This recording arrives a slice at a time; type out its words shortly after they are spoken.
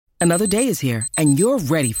Another day is here, and you're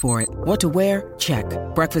ready for it. What to wear? Check.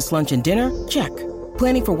 Breakfast, lunch, and dinner? Check.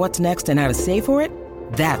 Planning for what's next and how to save for it?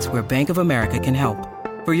 That's where Bank of America can help.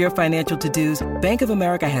 For your financial to-dos, Bank of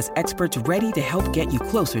America has experts ready to help get you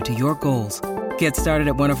closer to your goals. Get started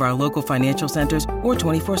at one of our local financial centers or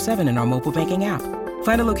 24/7 in our mobile banking app.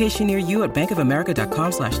 Find a location near you at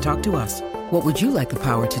bankofamerica.com/talktous. What would you like the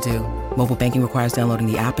power to do? Mobile banking requires downloading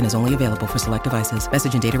the app and is only available for select devices.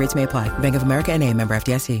 Message and data rates may apply. Bank of America N.A., member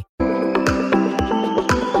FDIC.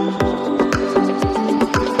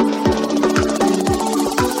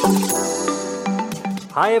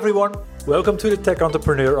 Hi everyone, welcome to the Tech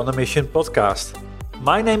Entrepreneur on a Mission podcast.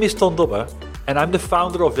 My name is Ton Dobbe and I'm the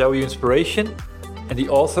founder of Value Inspiration and the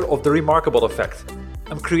author of The Remarkable Effect.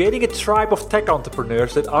 I'm creating a tribe of tech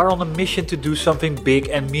entrepreneurs that are on a mission to do something big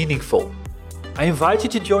and meaningful. I invite you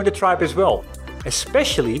to join the tribe as well,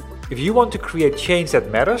 especially if you want to create change that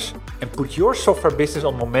matters and put your software business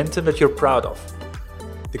on momentum that you're proud of.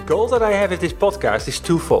 The goal that I have with this podcast is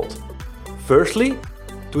twofold. Firstly,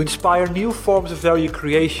 to inspire new forms of value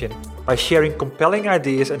creation by sharing compelling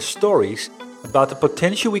ideas and stories about the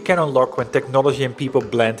potential we can unlock when technology and people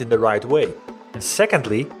blend in the right way. And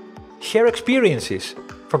secondly, share experiences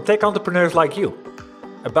from tech entrepreneurs like you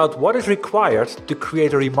about what is required to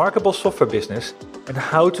create a remarkable software business and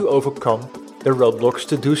how to overcome the roadblocks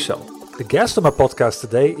to do so. The guest on my podcast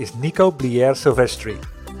today is Nico Blier-Silvestri,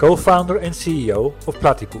 co-founder and CEO of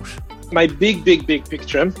Platypus. My big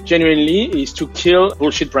picture, genuinely, is to kill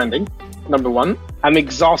bullshit branding, number one. I'm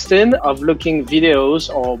exhausted of looking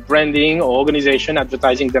videos or branding or organization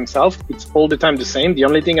advertising themselves. It's all the time the same. The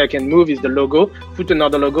only thing I can move is the logo, put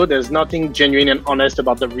another logo. There's nothing genuine and honest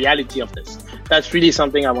about the reality of this. That's really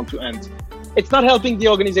something I want to end. It's not helping the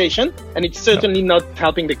organization, and it's certainly not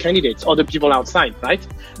helping the candidates or the people outside, right?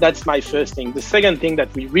 That's my first thing. The second thing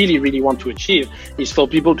that we really want to achieve is for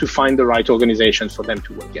people to find the right organizations for them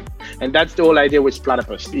to work in. And that's the whole idea with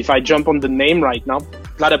Platypus. If I jump on the name right now,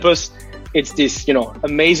 Platypus, it's this,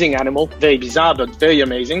 amazing animal, very bizarre, but very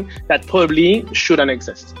amazing, that probably shouldn't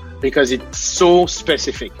exist because it's so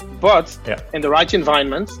specific. But in the right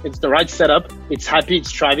environment, it's the right setup, it's happy,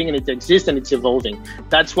 it's thriving, and it exists, and it's evolving.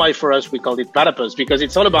 That's why for us, we call it Platypus, because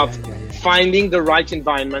it's all about finding the right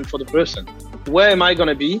environment for the person. Where am I going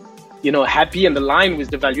to be, happy and aligned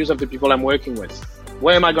with the values of the people I'm working with?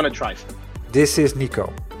 Where am I going to thrive? This is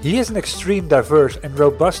Nico. He has an extreme, diverse, and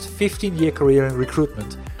robust 15-year career in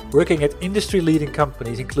recruitment, working at industry-leading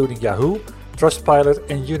companies including Yahoo, Trustpilot,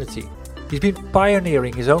 and Unity. He's been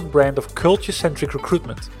pioneering his own brand of culture-centric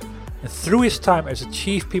recruitment. And through his time as a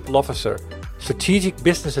Chief People Officer, Strategic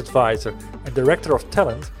Business Advisor, and Director of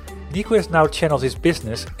Talent, Nico has now channeled his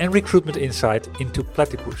business and recruitment insight into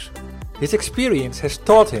Platypus. His experience has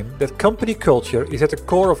taught him that company culture is at the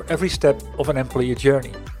core of every step of an employee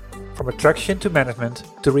journey, from attraction to management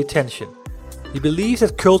to retention. He believes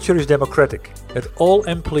that culture is democratic, that all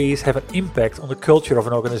employees have an impact on the culture of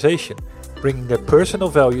an organization, bringing their personal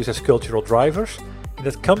values as cultural drivers, and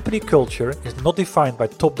that company culture is not defined by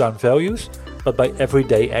top-down values, but by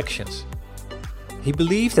everyday actions. He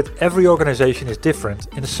believes that every organization is different,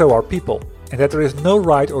 and so are people, and that there is no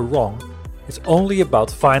right or wrong, it's only about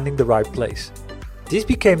finding the right place. This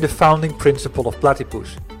became the founding principle of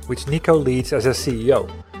Platypus, which Nico leads as a CEO.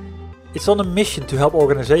 It's on a mission to help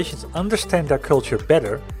organizations understand their culture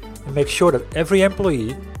better and make sure that every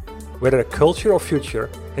employee, whether a culture or future,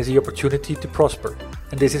 has the opportunity to prosper.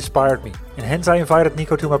 And this inspired me, and hence I invited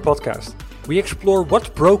Nico to my podcast. We explore what's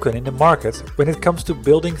broken in the market when it comes to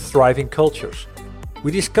building thriving cultures.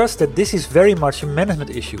 We discussed that this is very much a management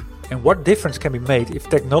issue, and what difference can be made if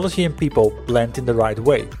technology and people blend in the right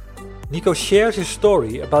way. Nico shares his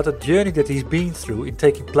story about the journey that he's been through in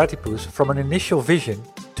taking Platypus from an initial vision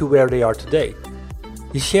to where they are today.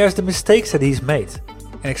 He shares the mistakes that he's made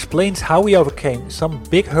and explains how he overcame some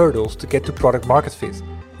big hurdles to get to product market fit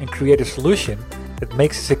and create a solution that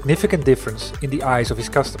makes a significant difference in the eyes of his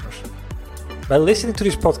customers. By listening to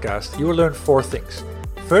this podcast, you will learn 4 things.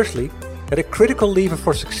 Firstly, that a critical lever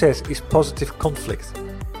for success is positive conflict.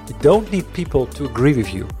 You don't need people to agree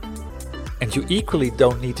with you, and you equally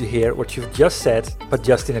don't need to hear what you've just said, but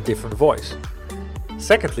just in a different voice.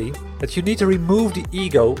 Secondly, that you need to remove the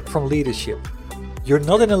ego from leadership. You're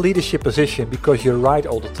not in a leadership position because you're right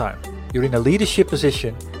all the time. You're in a leadership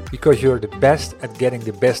position because you're the best at getting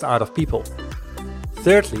the best out of people.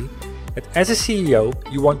 Thirdly, that as a CEO,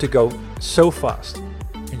 you want to go so fast,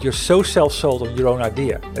 and you're so self-sold on your own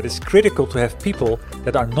idea that it's critical to have people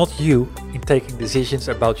that are not you in taking decisions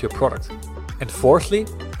about your product. And fourthly,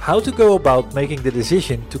 how to go about making the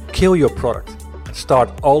decision to kill your product and start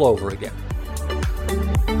all over again.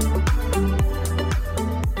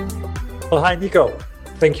 Well, hi, Nico.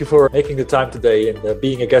 Thank you for making the time today and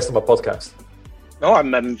being a guest on my podcast. No,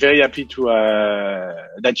 I'm very happy to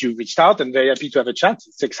that you reached out and very happy to have a chat.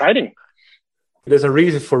 It's exciting. There's a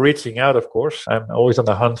reason for reaching out, of course. I'm always on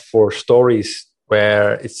the hunt for stories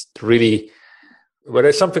where there's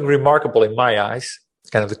something remarkable in my eyes.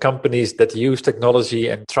 Kind of the companies that use technology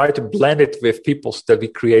and try to blend it with people's that we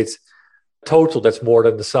create total that's more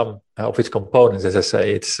than the sum of its components. As I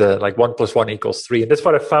say, it's like 1 + 1 = 3. And that's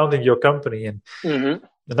what I found in your company. And a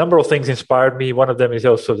number of things inspired me. One of them is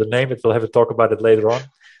also the name. We'll have a talk about it later on.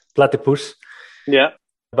 Platypus. Yeah.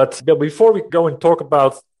 But before we go and talk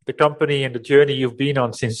about the company and the journey you've been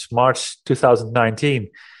on since March 2019,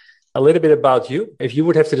 a little bit about you. If you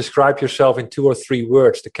would have to describe yourself in 2 or 3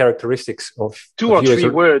 words, the characteristics of 2 or 3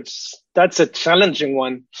 words. That's a challenging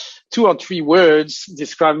one. 2 or 3 words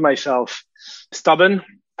describe myself. Stubborn,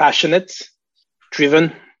 passionate,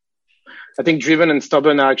 driven. I think driven and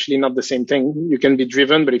stubborn are actually not the same thing. You can be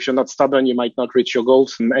driven, but if you're not stubborn, you might not reach your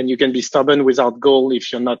goals. And you can be stubborn without goal if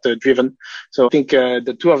you're not driven. So I think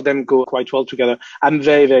the 2 of them go quite well together. I'm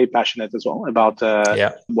very, very passionate as well about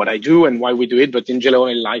what I do and why we do it. But in general,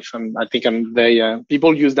 in life, I think I'm very,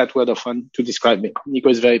 people use that word often to describe me. Nico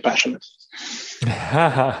is very passionate.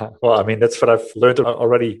 Well, I mean, that's what I've learned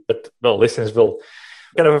already. But listeners will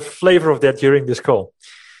kind of a flavor of that during this call.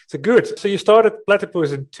 So good. So you started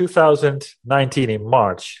Platypus in 2019 in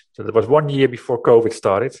March. So that was 1 year before COVID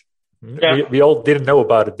started. Yeah. We all didn't know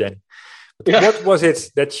about it then. But what was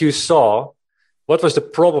it that you saw? What was the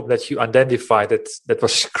problem that you identified that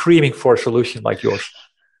was screaming for a solution like yours?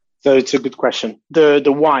 So it's a good question. The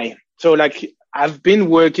why. So I've been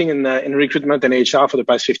working in recruitment and HR for the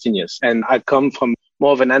past 15 years. And I come from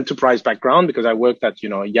more of an enterprise background because I worked at,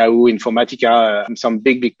 Yahoo, Informatica, some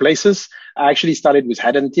big places. I actually started with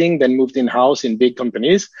headhunting, then moved in-house in big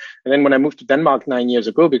companies. And then when I moved to Denmark 9 years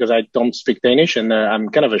ago, because I don't speak Danish, and I'm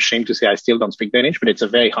kind of ashamed to say I still don't speak Danish, but it's a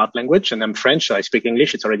very hard language, and I'm French, so I speak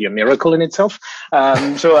English. It's already a miracle in itself.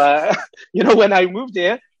 When I moved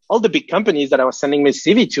there, all the big companies that I was sending my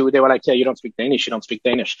CV to, they were like, yeah, you don't speak Danish.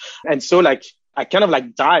 And so I kind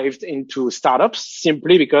of dived into startups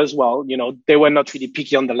simply because, they were not really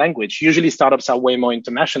picky on the language. Usually startups are way more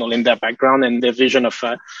international in their background and their vision of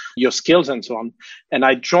your skills and so on. And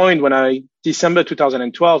I joined December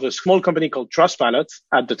 2012, a small company called Trustpilot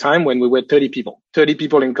at the time when we were 30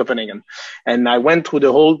 people in Copenhagen. And I went through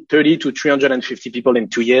the whole 30 to 350 people in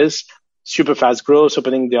 2 years, super fast growth,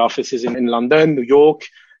 opening the offices in London, New York,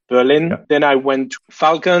 Berlin. Yeah. Then I went to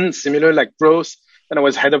Falcon, similar growth. Then I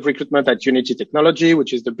was head of recruitment at Unity Technology,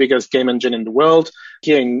 which is the biggest game engine in the world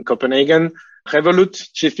here in Copenhagen.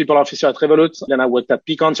 Revolut, chief people officer at Revolut. Then I worked at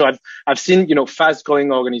Peakon. So I've seen, fast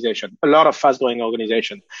growing organization, a lot of fast growing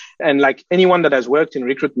organization. And like anyone that has worked in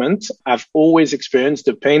recruitment, I've always experienced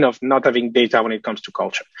the pain of not having data when it comes to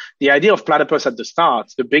culture. The idea of Platypus at the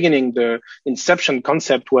start, the beginning, the inception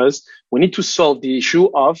concept was we need to solve the issue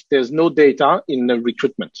of there's no data in the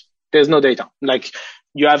recruitment. There's no data.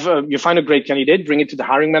 You find a great candidate, bring it to the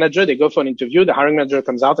hiring manager. They go for an interview. The hiring manager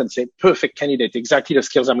comes out and say, perfect candidate, exactly the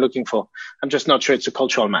skills I'm looking for. I'm just not sure it's a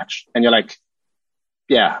cultural match. And you're like,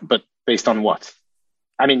 yeah, but based on what?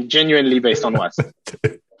 I mean, genuinely based on what?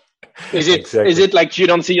 Is it like you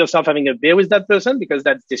don't see yourself having a beer with that person because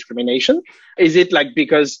that's discrimination? Is it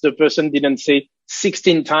because the person didn't say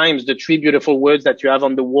 16 times the 3 beautiful words that you have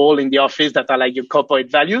on the wall in the office that are your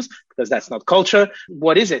corporate values? Because that's not culture.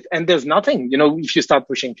 What is it? And there's nothing, if you start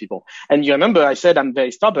pushing people. And you remember I said I'm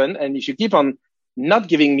very stubborn. And if you keep on not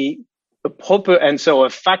giving me a proper answer or a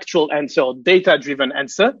factual answer or data-driven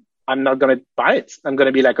answer, I'm not going to buy it. I'm going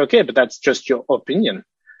to be like, okay, but that's just your opinion.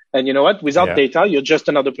 And you know what? Without data, you're just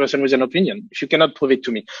another person with an opinion if you cannot prove it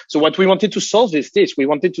to me. So what we wanted to solve is this. We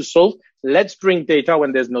wanted to solve, let's bring data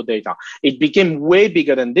when there's no data. It became way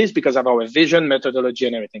bigger than this because of our vision, methodology,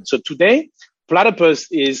 and everything. So today,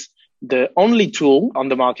 Platypus is the only tool on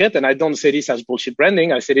the market. And I don't say this as bullshit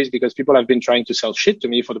branding. I say this because people have been trying to sell shit to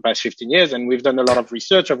me for the past 15 years. And we've done a lot of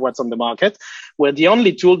research of what's on the market. We're the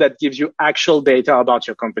only tool that gives you actual data about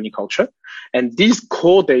your company culture. And these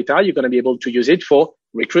core data, you're going to be able to use it for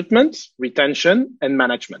recruitment, retention, and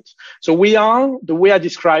management. So the way I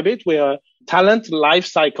describe it, we're a talent life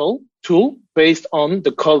cycle tool based on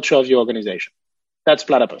the culture of your organization. That's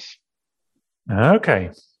Platypus. Okay.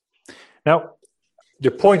 Now,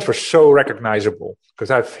 the points were so recognizable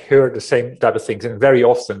because I've heard the same type of things. And very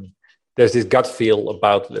often there's this gut feel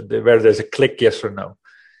about whether there's a click, yes or no.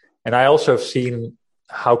 And I also have seen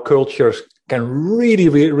how cultures can really,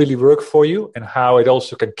 really work for you and how it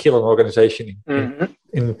also can kill an organization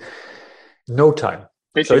in no time.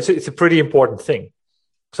 So it's a pretty important thing.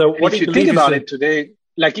 So what do you think about it today?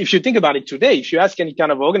 Like if you think about it today, if you ask any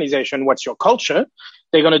kind of organization, what's your culture?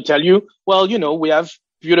 They're going to tell you, well, we have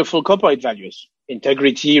beautiful corporate values,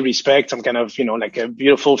 integrity, respect, some kind of, like a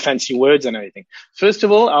beautiful fancy words and everything. First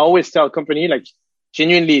of all, I always tell a company, like,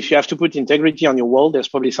 genuinely, if you have to put integrity on your wall, there's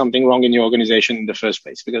probably something wrong in your organization in the first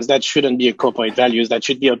place, because that shouldn't be a corporate values. That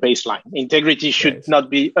should be a baseline. Integrity should not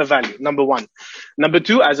be a value, number one. Number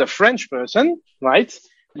two, as a French person, right?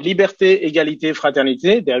 Liberté, égalité,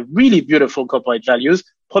 fraternité, they're really beautiful corporate values.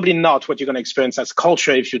 Probably not what you're going to experience as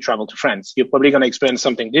culture if you travel to France. You're probably going to experience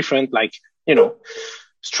something different, like,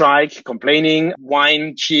 strike, complaining,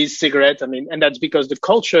 wine, cheese, cigarette. And that's because the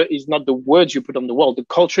culture is not the words you put on the wall. The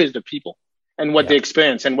culture is the people and what they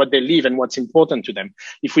experience and what they live and what's important to them.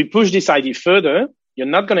 If we push this idea further, you're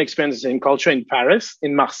not going to experience the same culture in Paris,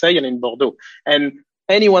 in Marseille, and in Bordeaux. And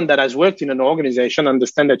anyone that has worked in an organization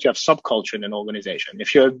understand that you have subculture in an organization.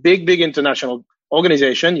 If you're a big, big international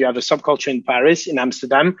organization, you have a subculture in Paris, in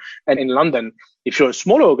Amsterdam, and in London. If you're a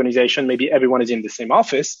smaller organization, maybe everyone is in the same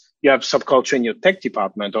office. You have subculture in your tech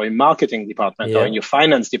department or in marketing department or in your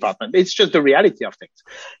finance department. It's just the reality of things.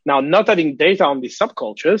 Now, not having data on these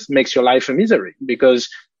subcultures makes your life a misery, because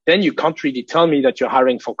then you can't really tell me that you're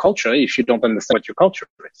hiring for culture if you don't understand what your culture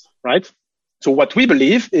is, right? So what we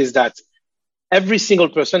believe is that every single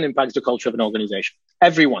person impacts the culture of an organization.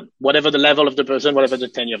 Everyone, whatever the level of the person, whatever the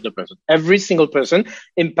tenure of the person, every single person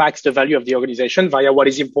impacts the value of the organization via what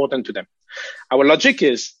is important to them. Our logic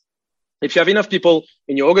is, if you have enough people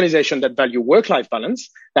in your organization that value work-life balance,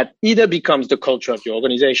 that either becomes the culture of your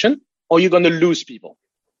organization or you're going to lose people.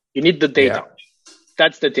 You need the data. Yeah.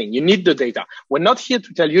 That's the thing. You need the data. We're not here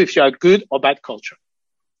to tell you if you are good or bad culture,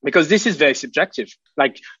 because this is very subjective.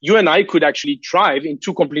 Like you and I could actually thrive in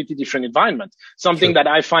two completely different environments. Something that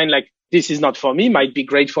I find like this is not for me might be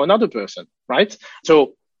great for another person, right?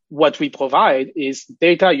 So what we provide is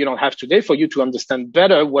data you don't have today for you to understand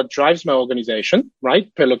better what drives my organization,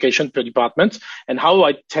 right? Per location, per department, and how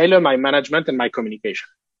I tailor my management and my communication.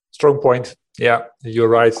 Strong point. Yeah, you're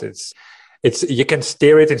right. It's you can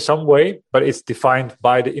steer it in some way, but it's defined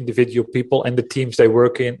by the individual people and the teams they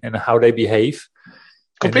work in and how they behave.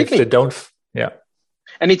 Completely. And if they don't,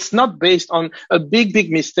 And it's not based on a big,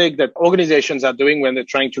 big mistake that organizations are doing when they're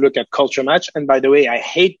trying to look at culture match. And by the way, I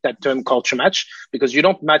hate that term culture match, because you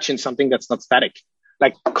don't match in something that's not static.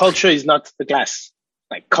 Like culture is not the glass.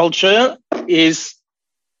 Like culture is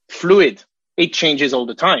fluid. It changes all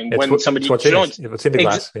the time. When somebody joins, what's in the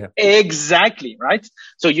glass. Exactly, right?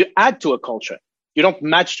 So you add to a culture. You don't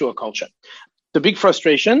match to a culture. The big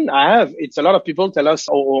frustration I have, it's a lot of people tell us,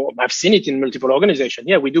 or I've seen it in multiple organizations.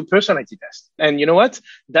 Yeah, we do personality tests. And you know what?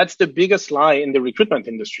 That's the biggest lie in the recruitment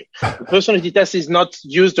industry. The personality test is not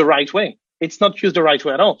used the right way. It's not used the right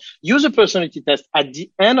way at all. Use a personality test at the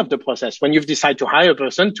end of the process when you've decided to hire a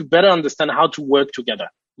person to better understand how to work together.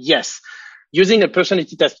 Yes. Using a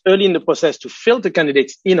personality test early in the process to filter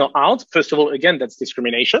candidates in or out. First of all, again, that's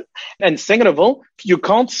discrimination. And second of all, you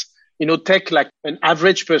can't take like an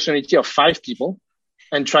average personality of 5 people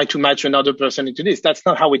and try to match another person into this. That's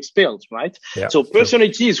not how it's built, right? Yeah, so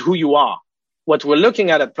personality is who you are. What we're looking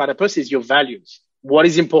at Platypus is your values. What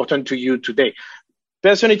is important to you today?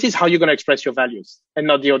 Personality is how you're going to express your values and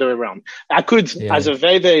not the other way around. I could, as a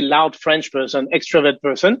very, very loud French person, extrovert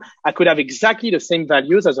person, I could have exactly the same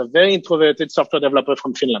values as a very introverted software developer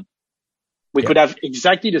from Finland. We could have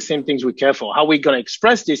exactly the same things we care for. How we're going to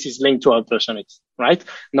express this is linked to our personality, right?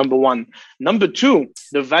 Number one. Number two,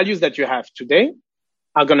 the values that you have today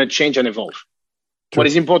are going to change and evolve. True. What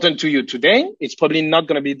is important to you today, it's probably not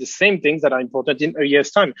going to be the same things that are important in a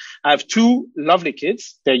year's time. I have 2 lovely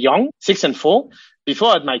kids. They're young, 6 and 4. Before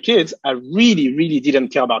I had my kids, I really, really didn't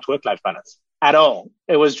care about work-life balance at all.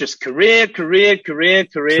 It was just career, True.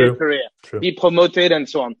 Be promoted and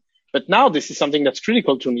so on. But now this is something that's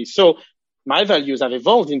critical to me. So my values have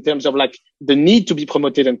evolved in terms of like the need to be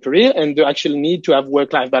promoted in career and the actual need to have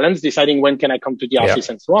work-life balance, deciding when can I come to the office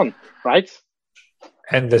and so on, right?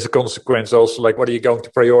 And there's a consequence also, like what are you going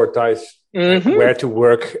to prioritize, where to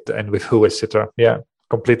work and with who, etc. Yeah,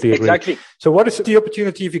 completely agree. Exactly. So what is the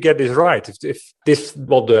opportunity if you get this right? If this,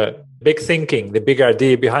 the big thinking, the big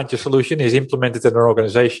idea behind your solution is implemented in an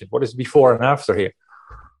organization, what is before and after here?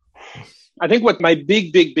 I think what my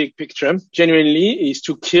big picture genuinely is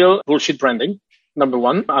to kill bullshit branding. Number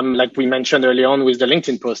one, like we mentioned earlier on with the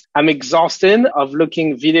LinkedIn post, I'm exhausted of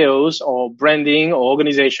looking videos or branding or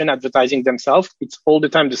organization advertising themselves. It's all the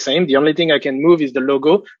time the same. The only thing I can move is the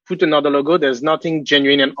logo, put another logo. There's nothing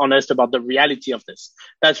genuine and honest about the reality of this.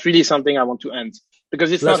 That's really something I want to end,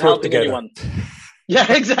 because it's not helping anyone.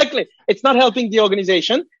 Yeah, exactly. It's not helping the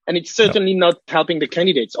organization, and it's certainly not helping the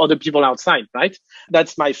candidates or the people outside, right?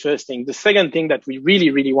 That's my first thing. The second thing that we really,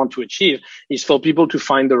 really want to achieve is for people to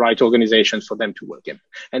find the right organizations for them to work in.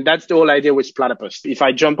 And that's the whole idea with Platypus. If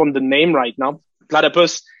I jump on the name right now,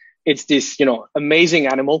 Platypus, it's this, amazing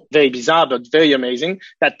animal, very bizarre, but very amazing,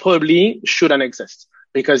 that probably shouldn't exist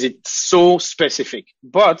because it's so specific.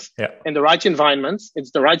 But in the right environment,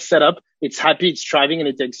 it's the right setup, it's happy, it's thriving, and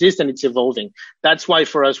it exists, and it's evolving. That's why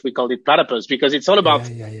for us, we call it Platypus, because it's all about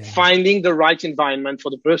finding the right environment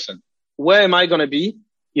for the person. Where am I going to be,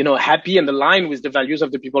 happy and aligned with the values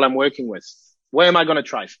of the people I'm working with? Where am I going to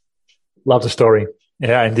thrive? Love the story.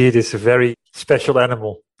 Yeah, indeed. It's a very special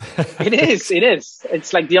animal. It is.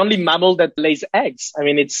 It's like the only mammal that lays eggs. I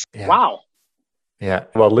mean, it's wow. Yeah.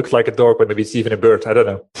 Well, it looks like a dog, but maybe it's even a bird. I don't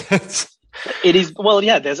know. It is. Well,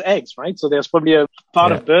 yeah, there's eggs, right? So there's probably a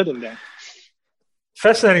part of bird in there.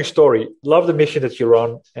 Fascinating story. Love the mission that you're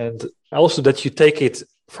on. And also that you take it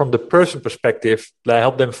from the person perspective,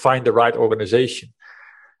 help them find the right organization.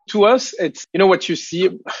 To us, it's, what you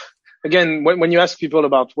see. Again, when you ask people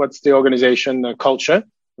about what's the organization culture,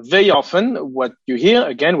 very often what you hear,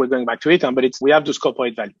 again, we're going back to it, but we have those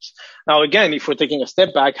corporate values. Now, again, if we're taking a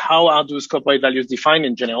step back, how are those corporate values defined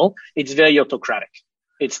in general? It's very autocratic.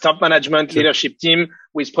 It's top management, leadership team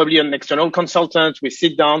with probably an external consultant. We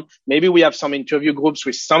sit down. Maybe we have some interview groups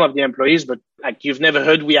with some of the employees, but like you've never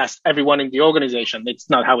heard, we ask everyone in the organization.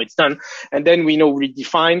 It's not how it's done. And then we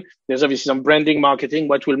define. There's obviously some branding, marketing,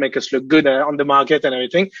 what will make us look good on the market and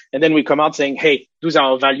everything. And then we come out saying, hey, those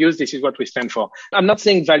are our values. This is what we stand for. I'm not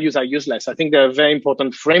saying values are useless. I think they're a very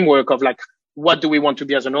important framework of what do we want to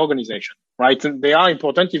be as an organization, right? And they are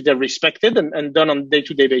important if they're respected and done on a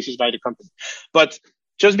day-to-day basis by the company. But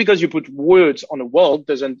just because you put words on a wall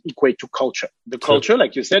doesn't equate to culture. The culture,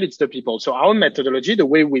 like you said, it's the people. So our methodology, the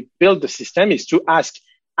way we build the system is to ask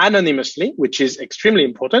anonymously, which is extremely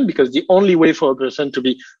important because the only way for a person to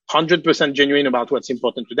be 100% genuine about what's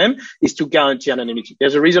important to them is to guarantee anonymity.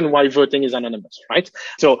 There's a reason why voting is anonymous, right?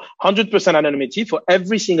 So 100% anonymity for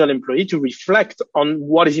every single employee to reflect on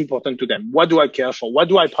what is important to them. What do I care for? What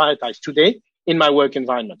do I prioritize today in my work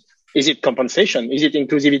environment? Is it compensation? Is it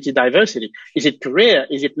inclusivity, diversity? Is it career?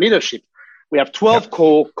 Is it leadership? We have 12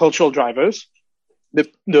 core cultural drivers.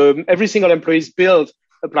 Every single employee builds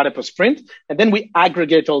a Platypus sprint, and then we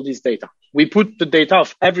aggregate all this data. We put the data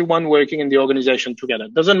of everyone working in the organization together.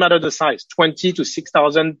 Doesn't matter the size, 20 to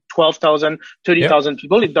 6,000, 12,000, 30,000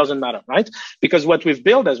 people. It doesn't matter, right? Because what we've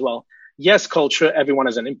built as well, yes, culture, everyone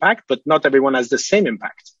has an impact, but not everyone has the same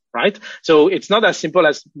impact. Right? So it's not as simple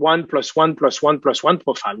as 1 + 1 + 1 + 1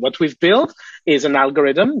 profile. What we've built is an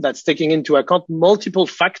algorithm that's taking into account multiple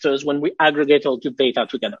factors when we aggregate all the data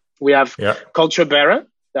together. We have culture bearer.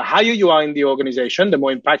 The higher you are in the organization, the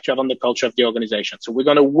more impact you have on the culture of the organization. So we're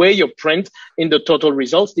going to weigh your print in the total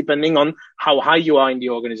results depending on how high you are in the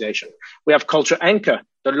organization. We have culture anchor.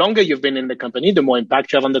 The longer you've been in the company, the more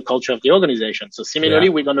impact you have on the culture of the organization. So similarly,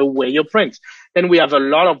 we're going to weigh your print. Then we have a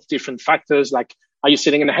lot of different factors like, are you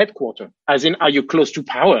sitting in a headquarter? As in, are you close to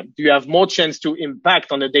power? Do you have more chance to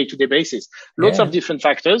impact on a day-to-day basis? Lots of different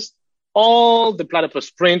factors, all the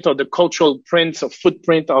Platypus print or the cultural prints or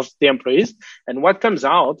footprint of the employees. And what comes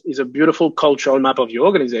out is a beautiful cultural map of your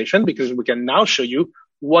organization because we can now show you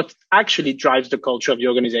what actually drives the culture of your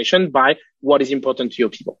organization by what is important to your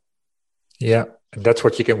people. Yeah, and that's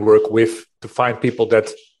what you can work with to find people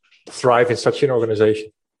that thrive in such an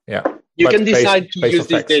organization. Yeah. You can decide to use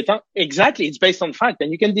this data. Exactly. It's based on fact.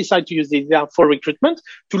 And you can decide to use this data for recruitment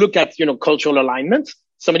to look at, cultural alignment,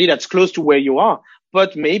 somebody that's close to where you are.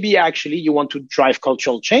 But maybe actually you want to drive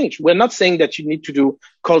cultural change. We're not saying that you need to do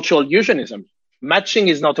cultural fusionism. Matching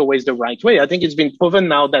is not always the right way. I think it's been proven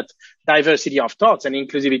now that diversity of thoughts and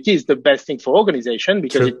inclusivity is the best thing for organization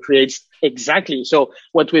because it creates exactly. So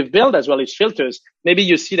what we've built as well is filters. Maybe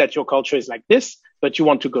you see that your culture is like this, but you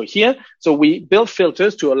want to go here. So we build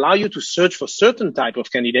filters to allow you to search for certain type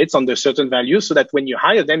of candidates under certain values so that when you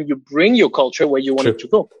hire them, you bring your culture where you want it to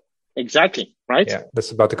go. Exactly. Right. Yeah. That's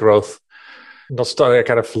about the growth. Not start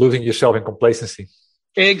kind of losing yourself in complacency.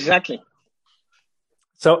 Exactly.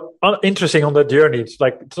 So interesting on that journey. It's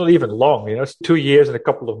not even long, it's 2 years and a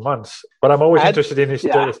couple of months. What I'm always interested in is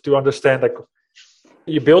to understand,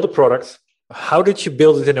 you build a product. How did you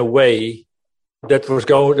build it in a way that was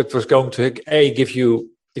going to give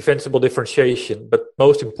you defensible differentiation, but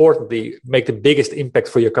most importantly, make the biggest impact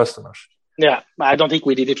for your customers? Yeah, I don't think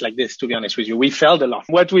we did it like this, to be honest with you. We failed a lot.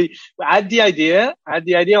 I had the idea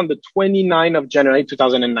on the 29th of January,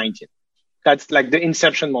 2019. That's like the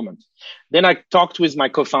inception moment. Then I talked with my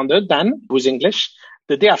co-founder, Dan, who's English,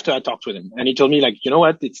 the day after I talked with him, and he told me like, you know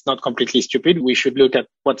what, it's not completely stupid. We should look at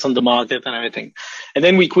what's on the market and everything. And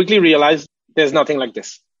then we quickly realized there's nothing like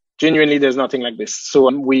this. Genuinely, there's nothing like this. So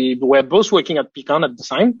we were both working at Pecan at the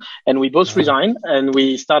time, and we both resigned, and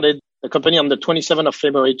we started the company on the 27th of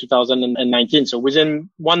February, 2019. So within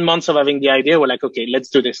 1 month of having the idea, we're like, okay, let's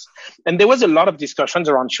do this. And there was a lot of discussions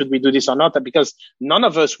around should we do this or not, because none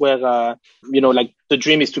of us were, like the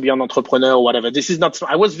dream is to be an entrepreneur or whatever. This is not,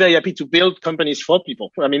 I was very happy to build companies for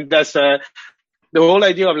people. I mean, that's, the whole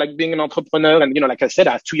idea of like being an entrepreneur and, like I said,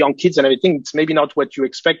 I have 2 young kids and everything. It's maybe not what you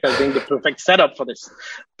expect as being the perfect setup for this.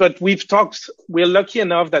 But we're lucky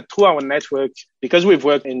enough that through our network, because we've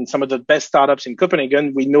worked in some of the best startups in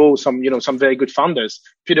Copenhagen, we know some very good founders.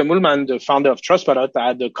 Peter Mullman, the founder of Trustpilot, I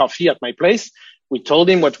had a coffee at my place. We told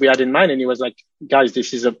him what we had in mind and he was like, guys,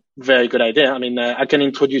 this is a very good idea. I mean, I can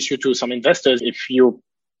introduce you to some investors if you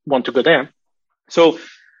want to go there. So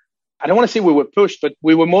I don't want to say we were pushed, but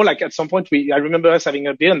we were more like at some point, I remember us having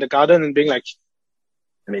a beer in the garden and being like,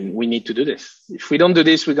 I mean, we need to do this. If we don't do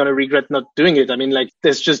this, we're going to regret not doing it. I mean, like,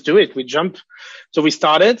 let's just do it. We jump. So we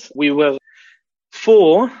started. We were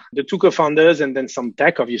 4, the 2 co-founders and then some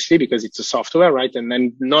tech, obviously, because it's a software, right? And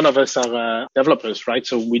then none of us are developers, right?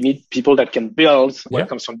 So we need people that can build what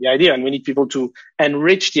comes from the idea, and we need people to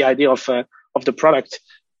enrich the idea of the product.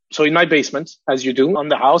 So in my basement, as you do, on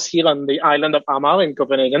the house here on the island of Amager in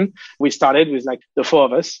Copenhagen, we started with like the 4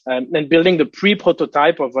 of us and building the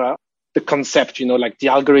pre-prototype of the concept, like the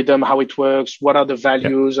algorithm, how it works, what are the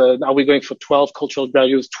values, are we going for 12 cultural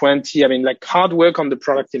values, 20? I mean, like hard work on the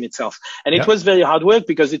product in itself. And it was very hard work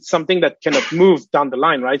because it's something that cannot move down the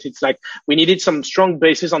line, right? It's like we needed some strong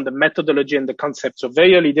basis on the methodology and the concept. So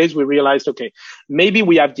very early days, we realized, okay, maybe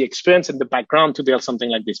we have the experience and the background to build something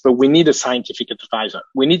like this, but we need a scientific advisor.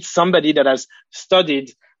 We need somebody that has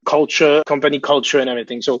studied culture, company culture and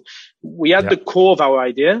everything. So we had the core of our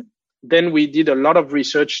idea. Then we did a lot of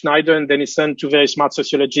research. Schneider and Denison, 2 very smart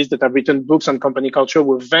sociologists that have written books on company culture,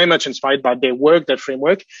 were very much inspired by their work, their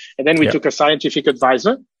framework. And then we took a scientific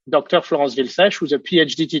advisor, Dr. Florence Vilsech, who's a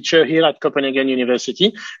PhD teacher here at Copenhagen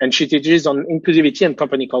University. And she teaches on inclusivity and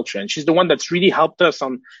company culture. And she's the one that's really helped us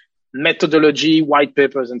on methodology, white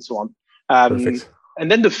papers, and so on. Perfect. And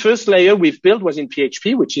then the first layer we've built was in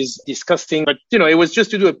PHP, which is disgusting. But, it was just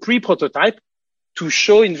to do a pre-prototype to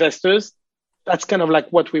show investors that's kind of like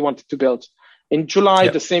what we wanted to build. In July,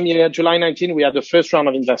 the same year, July 19, we had the first round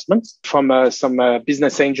of investments from some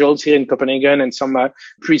business angels here in Copenhagen and some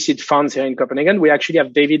pre-seed funds here in Copenhagen. We actually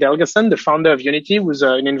have David Helgeson, the founder of Unity, who's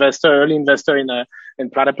an early investor in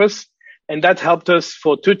Platypus. And that helped us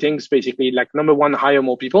for 2 things, basically. Like, number 1, hire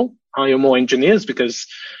more people, hire more engineers, because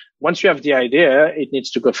once you have the idea, it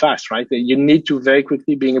needs to go fast, right? You need to very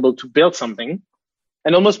quickly being able to build something.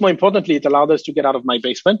 And almost more importantly, it allowed us to get out of my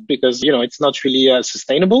basement because, it's not really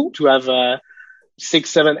sustainable to have 6,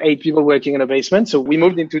 7, 8 people working in a basement. So we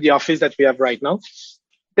moved into the office that we have right now.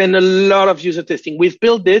 Then a lot of user testing. We've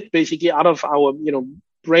built it basically out of our,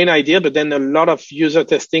 brain idea, but then a lot of user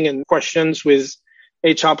testing and questions with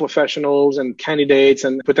HR professionals and candidates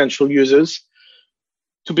and potential users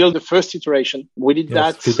to build the first iteration. We did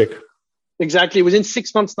that. Feedback. Exactly. Within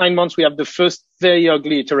 6 months, 9 months, we have the first very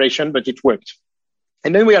ugly iteration, but it worked.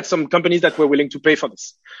 And then we had some companies that were willing to pay for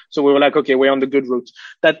this. So we were like, okay, we're on the good route.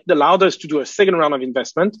 That allowed us to do a second round of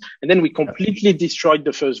investment. And then we completely destroyed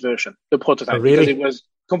the first version, the prototype, because it was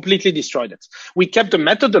completely destroyed it. We kept the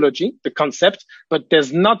methodology, the concept, but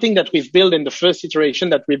there's nothing that we've built in the first iteration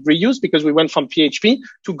that we've reused because we went from PHP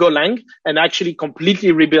to Golang and actually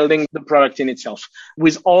completely rebuilding the product in itself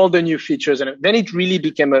with all the new features. And then it really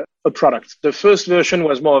became a product. The first version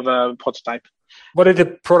was more of a prototype. What did the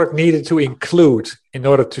product needed to include in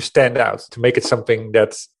order to stand out, to make it something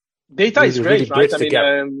that's data is great, right? I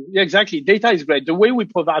mean, exactly. Data is great. The way we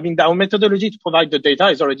provide, our methodology to provide the data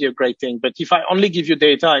is already a great thing. But if I only give you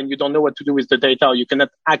data and you don't know what to do with the data, or you cannot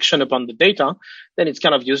action upon the data, then it's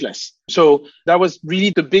kind of useless. So that was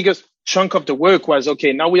really the biggest chunk of the work was,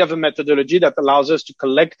 okay, now we have a methodology that allows us to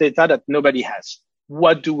collect data that nobody has.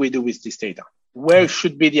 What do we do with this data? Where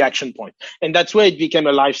should be the action point? And that's where it became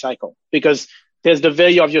a life cycle because there's the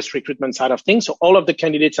very obvious recruitment side of things. So all of the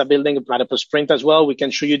candidates are building a Platypus sprint as well. We can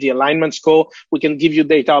show you the alignment score. We can give you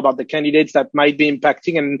data about the candidates that might be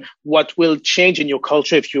impacting and what will change in your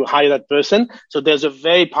culture if you hire that person. So there's a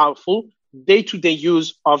very powerful day-to-day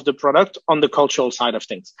use of the product on the cultural side of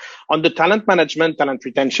things. On the talent management, talent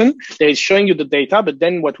retention, there is showing you the data, but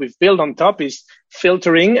then what we've built on top is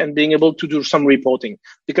filtering and being able to do some reporting.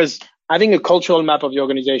 Because having a cultural map of your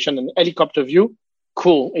organization and helicopter view,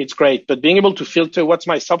 cool, it's great. But being able to filter what's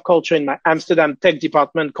my subculture in my Amsterdam tech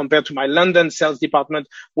department compared to my London sales department,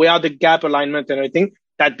 where are the gap alignment and everything,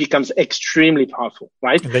 that becomes extremely powerful,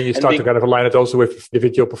 right? And then you start to kind of align it also with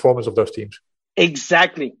individual performance of those teams.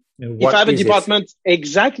 Exactly. If I have a department,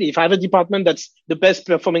 if I have a department that's the best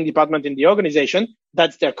performing department in the organization,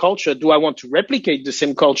 that's their culture. Do I want to replicate the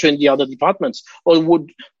same culture in the other departments, or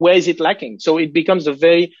where is it lacking? So it becomes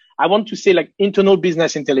I want to say like internal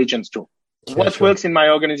business intelligence tool. What works in my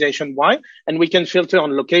organization? Why? And we can filter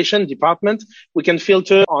on location, department. We can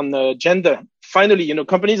filter on gender. Finally,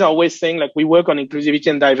 companies are always saying like we work on inclusivity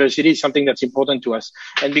and diversity is something that's important to us.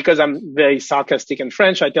 And because I'm very sarcastic and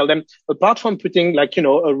French, I tell them, apart from putting like,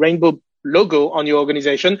 a rainbow logo on your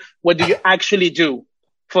organization, what do you actually do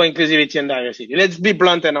for inclusivity and diversity? Let's be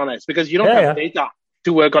blunt and honest, because you don't have data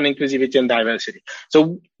to work on inclusivity and diversity.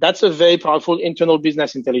 So that's a very powerful internal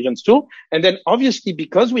business intelligence tool. And then obviously,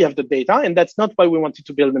 because we have the data, and that's not why we wanted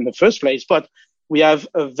to build in the first place, but we have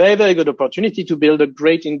a very, very good opportunity to build a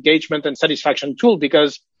great engagement and satisfaction tool,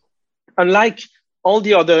 because unlike all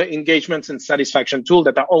the other engagements and satisfaction tools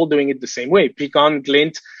that are all doing it the same way, Peakon,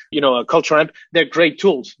 Glint, Culture Amp, they're great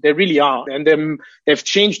tools. They really are. And they've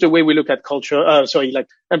changed the way we look at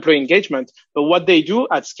employee engagement. But what they do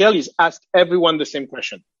at scale is ask everyone the same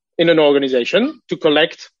question in an organization to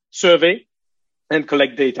survey and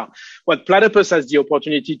collect data. What Platypus has the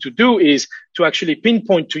opportunity to do is to actually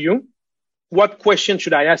pinpoint to you, what question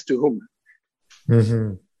should I ask to whom?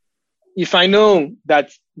 Mm-hmm. If I know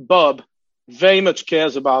that Bob very much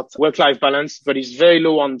cares about work-life balance, but is very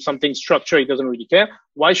low on something structure, he doesn't really care,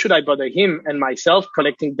 why should I bother him and myself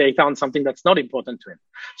collecting data on something that's not important to him?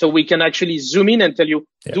 So we can actually zoom in and tell you,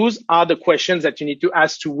 those are the questions that you need to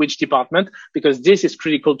ask to which department, because this is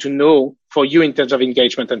critical to know for you in terms of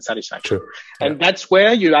engagement and satisfaction. True. And that's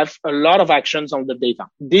where you have a lot of actions on the data.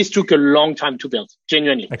 This took a long time to build,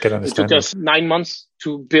 genuinely. I can understand. It took us 9 months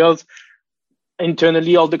to build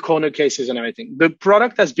internally all the corner cases and everything. The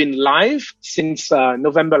product has been live since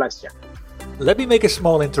November last year. Let me make a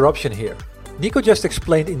small interruption here. Nico just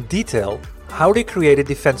explained in detail how they created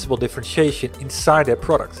defensible differentiation inside their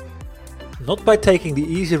product. Not by taking the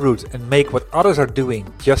easy route and make what others are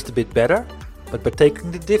doing just a bit better, but by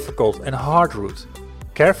taking the difficult and hard route,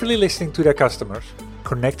 carefully listening to their customers,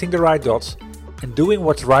 connecting the right dots, and doing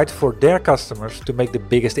what's right for their customers to make the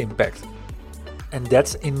biggest impact. And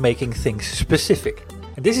that's in making things specific.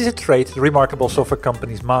 And this is a trait remarkable software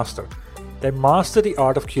companies master. They master the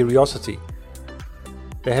art of curiosity.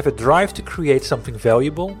 They have a drive to create something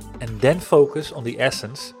valuable and then focus on the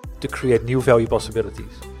essence to create new value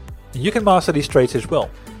possibilities. And you can master these traits as well.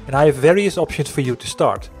 And I have various options for you to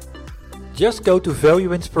start. Just go to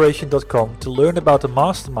valueinspiration.com to learn about the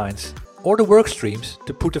masterminds or the work streams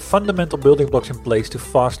to put the fundamental building blocks in place to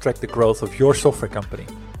fast track the growth of your software company.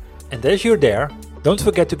 And as you're there, don't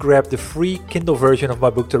forget to grab the free Kindle version of my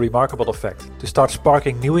book, The Remarkable Effect, to start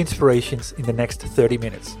sparking new inspirations in the next 30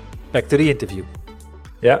 minutes. Back to the interview.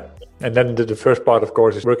 Yeah, and then the first part, of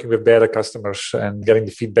course, is working with beta customers and getting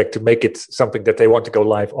the feedback to make it something that they want to go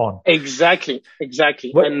live on. Exactly.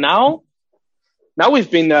 And now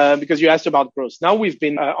we've been, because you asked about growth, now we've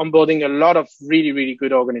been onboarding a lot of really, really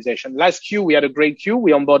good organizations. Last Q, we had a great Q.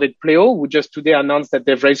 We onboarded Pleo, who just today announced that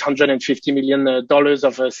they've raised $150 million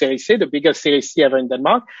of Series C, the biggest Series C ever in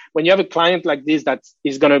Denmark. When you have a client like this that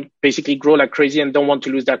is going to basically grow like crazy and don't want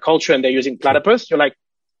to lose their culture and they're using Platypus, you're like,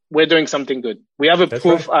 we're doing something good. We have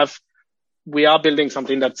proof of we are building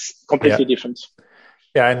something that's completely different.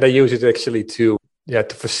 Yeah, and they use it actually to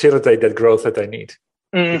facilitate that growth that they need.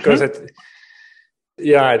 Mm-hmm. Because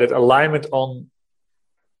that alignment on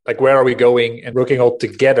like where are we going and working all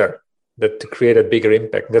together that to create a bigger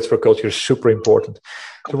impact. That's where culture is super important.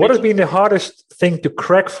 So what has been the hardest thing to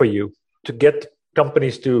crack for you to get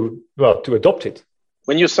companies to adopt it?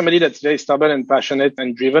 When you're somebody that's very stubborn and passionate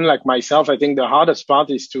and driven like myself, I think the hardest part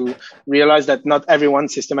is to realize that not everyone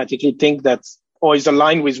systematically thinks that or is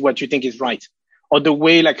aligned with what you think is right, or the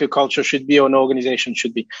way like a culture should be or an organization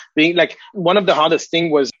should be. Being like one of the hardest thing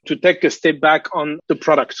was to take a step back on the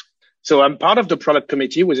product. So I'm part of the product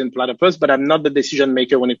committee within Platypus, but I'm not the decision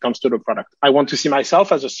maker when it comes to the product. I want to see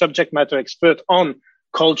myself as a subject matter expert on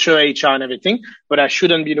culture, HR, and everything, but I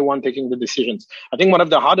shouldn't be the one taking the decisions. I think one of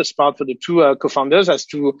the hardest part for the two co-founders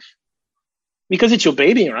because it's your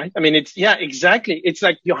baby, right? I mean, exactly. It's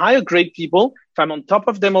like you hire great people. If I'm on top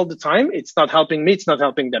of them all the time, it's not helping me. It's not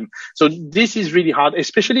helping them. So this is really hard,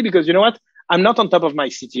 especially because you know what? I'm not on top of my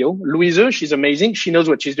CTO. Louise, she's amazing. She knows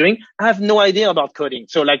what she's doing. I have no idea about coding.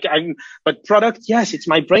 So but product, yes, it's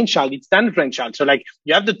my brainchild. It's Dan's brainchild. So like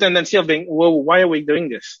you have the tendency of being, whoa, why are we doing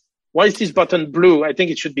this? Why is this button blue? I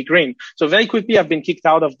think it should be green. So very quickly, I've been kicked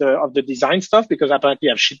out of the design stuff because apparently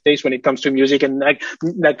I have shit taste when it comes to music and like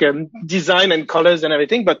design and colors and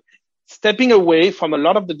everything. But stepping away from a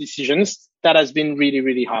lot of the decisions, that has been really,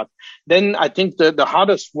 really hard. Then I think the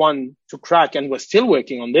hardest one to crack, and we're still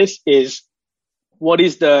working on this, is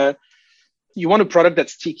you want a product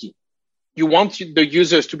that's sticky. You want the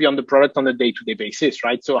users to be on the product on a day-to-day basis,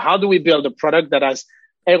 right? So how do we build a product that has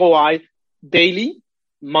ROI daily,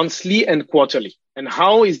 monthly, and quarterly? And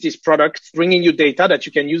how is this product bringing you data that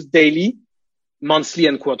you can use daily, monthly,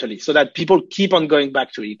 and quarterly, so that people keep on going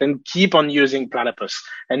back to it and keep on using Platypus,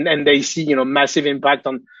 and they see, massive impact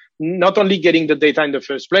on not only getting the data in the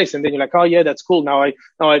first place, and then you're like, oh yeah, that's cool. Now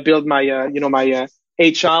I build my my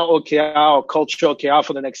HR OKR or culture OKR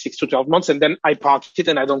for the next 6 to 12 months, and then I park it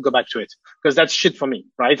and I don't go back to it, because that's shit for me,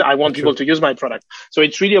 right? I want people to use my product. So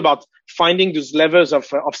it's really about finding those levels of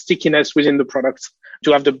stickiness within the product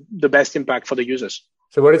to have the best impact for the users.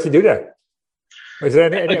 So what did you do there? Is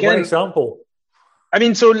there any one example? I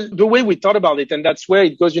mean, so the way we thought about it, and that's where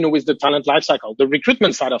it goes, with the talent lifecycle, the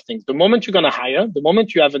recruitment side of things. The moment you're going to hire, the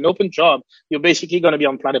moment you have an open job, you're basically going to be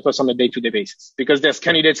on Platypus on a day-to-day basis, because there's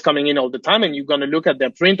candidates coming in all the time, and you're going to look at their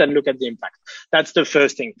print and look at the impact. That's the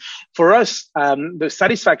first thing. For us, the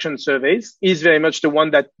satisfaction surveys is very much the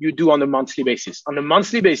one that you do on a monthly basis. On a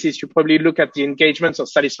monthly basis, you probably look at the engagements or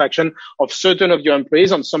satisfaction of certain of your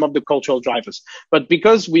employees on some of the cultural drivers. But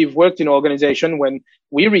because we've worked in an organization when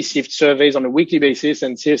we received surveys on a weekly basis,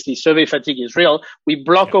 and seriously, survey fatigue is real, we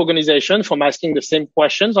block organization from asking the same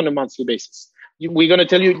questions on a monthly basis. We're going to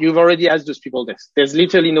tell you, you've already asked those people this. There's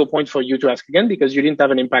literally no point for you to ask again, because you didn't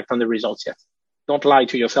have an impact on the results yet. Don't lie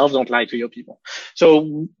to yourself. Don't lie to your people.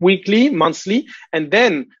 So weekly, monthly, and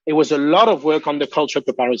then it was a lot of work on the culture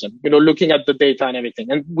comparison, looking at the data and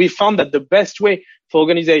everything. And we found that the best way for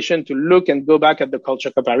organization to look and go back at the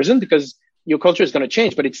culture comparison, because your culture is going to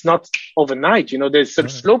change, but it's not overnight. There's a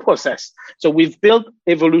slow process. So we've built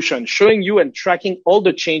Evolution, showing you and tracking all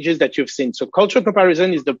the changes that you've seen. So culture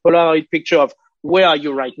comparison is the Polaroid picture of where are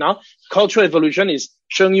you right now. Cultural evolution is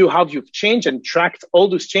showing you how you've changed and tracked all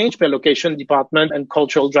those change per location, department, and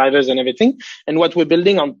cultural drivers and everything. And what we're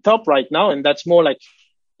building on top right now, and that's more like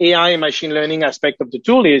AI and machine learning aspect of the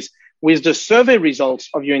tool, is with the survey results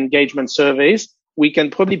of your engagement surveys, we can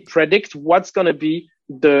probably predict what's going to be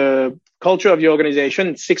the culture of your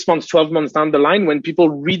organization 6 months, 12 months down the line when people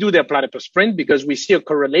redo their Platypus sprint, because we see a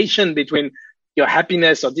correlation between your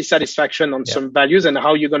happiness or dissatisfaction on some values and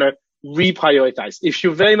how you're going to reprioritize. If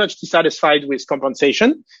you're very much dissatisfied with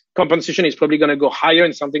compensation is probably going to go higher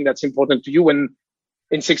in something that's important to you when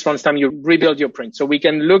in 6 months' time you rebuild your print. So we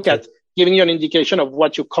can look at giving you an indication of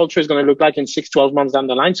what your culture is going to look like in 6, 12 months down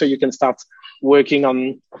the line, so you can start working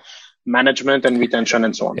on management and retention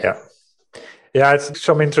and so on. Yeah, it's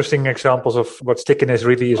some interesting examples of what stickiness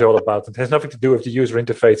really is all about. It has nothing to do with the user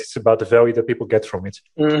interface. It's about the value that people get from it.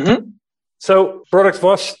 Mm-hmm. So product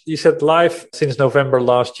was, you said, live since November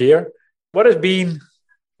last year. What has been,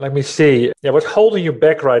 let me see, what's holding you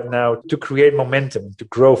back right now to create momentum, to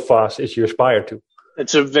grow fast as you aspire to?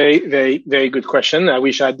 It's a very, very, very good question. I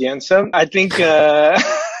wish I had the answer. I think,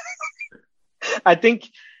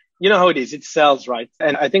 you know how it is. It's sales, right?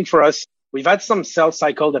 And I think for us, we've had some sales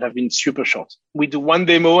cycle that have been super short. We do one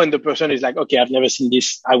demo and the person is like, okay, I've never seen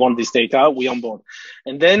this. I want this data. We on board.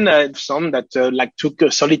 And then some that took a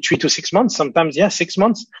solid 3 to 6 months, sometimes, 6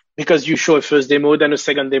 months, because you show a first demo, then a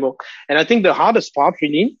second demo. And I think the hardest part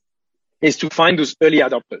really is to find those early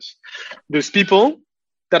adopters, those people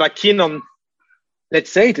that are keen on, let's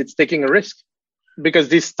say it's taking a risk, because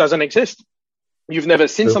this doesn't exist. You've never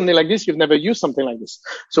seen something like this. You've never used something like this.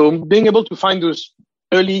 So being able to find those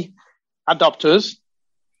early adopters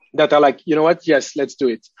that are like, you know what? Yes, let's do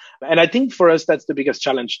it. And I think for us, that's the biggest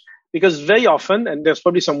challenge, because very often, and there's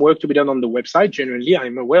probably some work to be done on the website. Generally,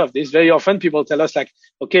 I'm aware of this. Very often people tell us like,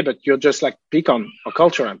 okay, but you're just like Peakon or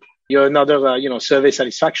Culture Amp. You're another, survey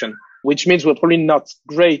satisfaction, which means we're probably not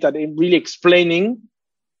great at really explaining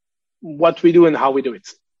what we do and how we do it.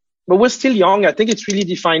 But we're still young. I think it's really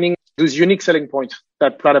defining those unique selling points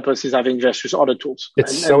that Platypus is having versus other tools.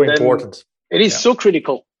 It's so important. It is so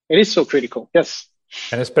critical. It is so critical. Yes.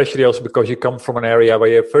 And especially also because you come from an area where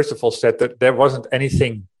you first of all said that there wasn't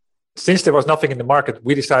anything. Since there was nothing in the market,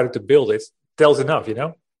 we decided to build it. Tells enough,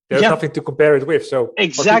 There's nothing to compare it with. So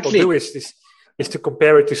exactly. What people do is to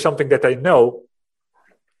compare it to something that they know.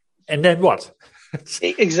 And then what?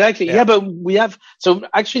 Exactly. Yeah, but we have, so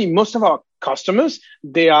actually most of our customers,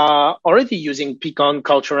 they are already using Peakon,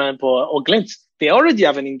 Culture Amp or Glint. They already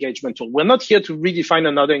have an engagement tool. We're not here to redefine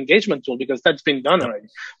another engagement tool because that's been done already.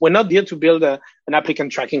 We're not here to build an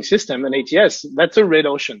applicant tracking system, an ATS. That's a red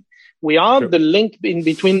ocean. We are the link in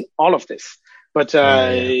between all of this. But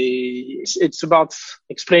it's about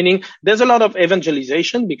explaining. There's a lot of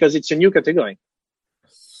evangelization because it's a new category.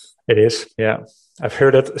 It is, yeah. I've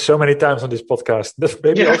heard that so many times on this podcast. That's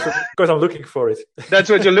maybe also because I'm looking for it. That's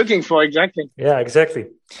what you're looking for, exactly. Yeah, exactly.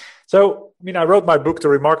 So, I wrote my book, The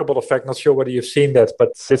Remarkable Effect. Not sure whether you've seen that, but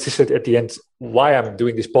this is at the end why I'm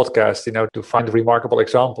doing this podcast, to find remarkable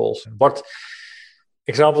examples. What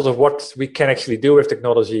examples of what we can actually do with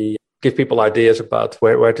technology, give people ideas about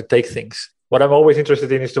where to take things. What I'm always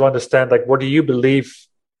interested in is to understand, what do you believe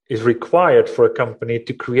is required for a company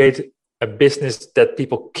to create a business that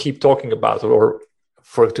people keep talking about, or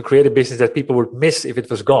to create a business that people would miss if it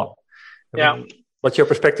was gone? What's your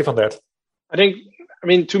perspective on that?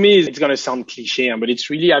 To me, it's going to sound cliche, but it's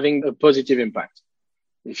really having a positive impact.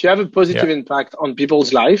 If you have a positive impact on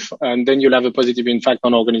people's life, and then you'll have a positive impact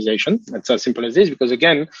on organization. That's as simple as this, because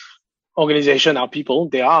again, organization are people,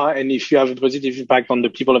 they are. And if you have a positive impact on the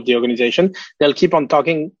people of the organization, they'll keep on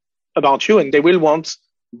talking about you, and they will want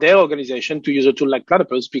their organization to use a tool like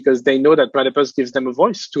Platypus, because they know that Platypus gives them a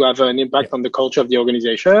voice to have an impact on the culture of the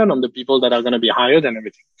organization, on the people that are going to be hired and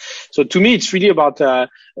everything. So to me, it's really about,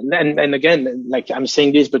 and again, I'm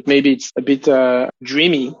saying this, but maybe it's a bit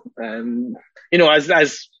dreamy.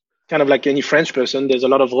 As kind of like any French person, there's a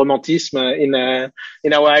lot of romanticism in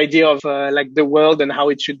our idea of the world and how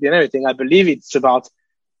it should be and everything. I believe it's about,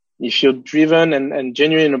 if you're driven and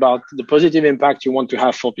genuine about the positive impact you want to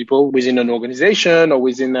have for people within an organization or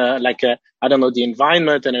within the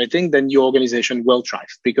environment and everything, then your organization will thrive,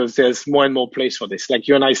 because there's more and more place for this. Like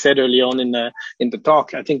you and I said early on in the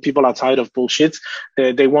talk, I think people are tired of bullshit.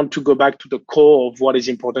 They want to go back to the core of what is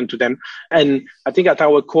important to them. And I think at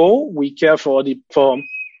our core, we care for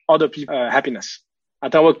other people's happiness.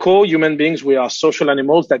 At our core, human beings, we are social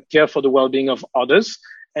animals that care for the well-being of others.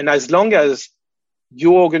 And as long as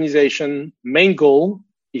your organization main goal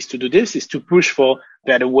is to do this, is to push for a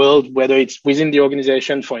better world, whether it's within the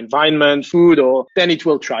organization for environment, food, or then it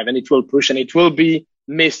will thrive and it will push, and it will be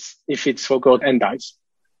missed if it's forgot and dies.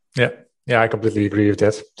 Yeah, I completely agree with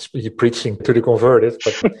that. You're preaching to the converted,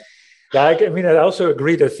 but I also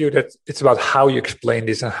agree with you that it's about how you explain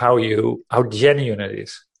this and how genuine it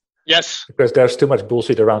is. Yes. Because there's too much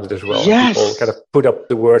bullshit around it as well. Yes. People kind of put up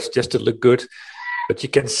the words just to look good. But you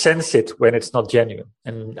can sense it when it's not genuine.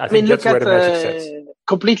 And I think that's where the magic sets.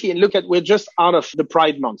 Completely. And we're just out of the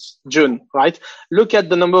Pride month, June, right? Look at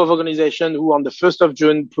the number of organizations who on the 1st of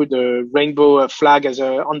June put a rainbow flag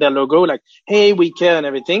on their logo, like, hey, we care and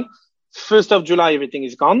everything. 1st of July, everything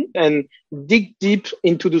is gone. And dig deep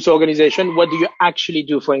into this organization. What do you actually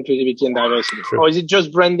do for inclusivity and diversity? True. Or is it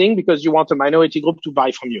just branding because you want a minority group to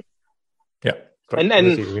buy from you? Yeah.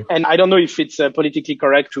 And I don't know if it's politically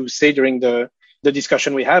correct to say during the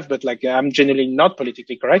discussion we have, but I'm genuinely not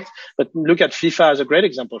politically correct. But look at FIFA as a great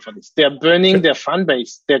example for this. They're burning their fan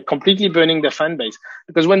base. They're completely burning their fan base,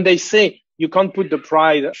 because when they say you can't put the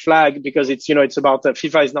pride flag because it's about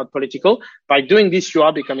FIFA is not political, by doing this, you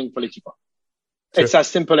are becoming political. Sure. It's as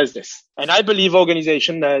simple as this. And I believe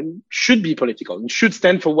organization should be political and should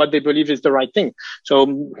stand for what they believe is the right thing. So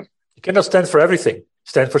you cannot stand for everything.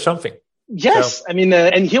 Stand for something. Yes. So.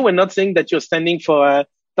 And here we're not saying that you're standing for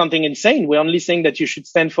something insane. We're only saying that you should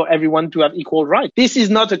stand for everyone to have equal rights. This is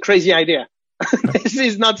not a crazy idea. This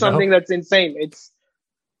is not something that's insane.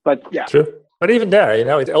 But yeah. True. But even there,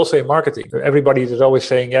 it's also in marketing. Everybody is always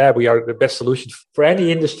saying, yeah, we are the best solution for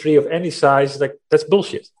any industry of any size. That's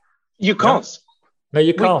bullshit. You can't. No,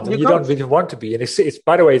 you can't. You don't really want to be. And it's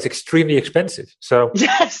by the way, it's extremely expensive. So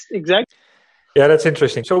yes, exactly. Yeah, that's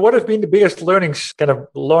interesting. So what have been the biggest learnings kind of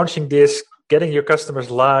launching this, getting your customers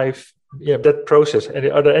live, that process? And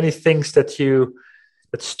are there any things that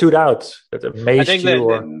stood out, that amazed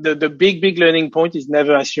you? I think the big learning point is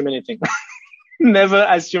never assume anything. Never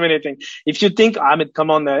assume anything. If you think, Ahmed, come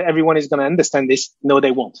on, everyone is going to understand this. No, they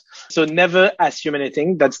won't. So never assume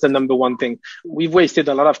anything. That's the number one thing. We've wasted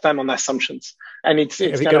a lot of time on assumptions. And it's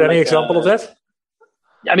have you got any example of that?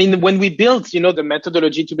 When we built, the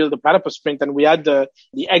methodology to build the Platypus sprint, and we had the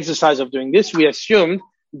exercise of doing this, we assumed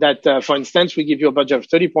that, for instance, we give you a budget of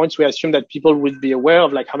 30 points. We assume that people would be aware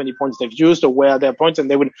of how many points they've used or where are their points. And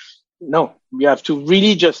they would, no, we have to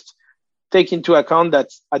really just take into account that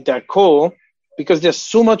at their core, because there's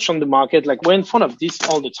so much on the market, we're in front of this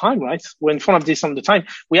all the time, right? We're in front of this all the time.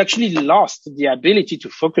 We actually lost the ability to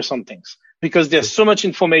focus on things because there's so much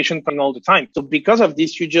information coming all the time. So because of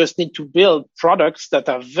this, you just need to build products that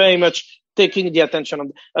are very much taking the attention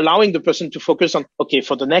of allowing the person to focus on, okay,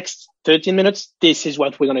 for the next 13 minutes, this is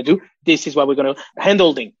what we're going to do. This is what we're going to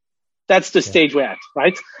handle. That's the stage we're at,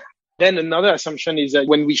 right? Then another assumption is that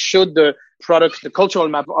when we showed the product, the cultural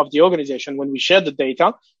map of the organization, when we shared the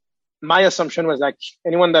data, my assumption was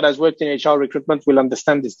anyone that has worked in HR recruitment will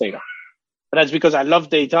understand this data. but that's because I love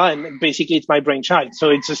data and basically it's my brainchild. So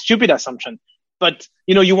it's a stupid assumption. But,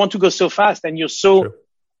 you want to go so fast and you're so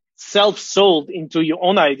self-sold into your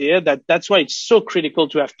own idea that's why it's so critical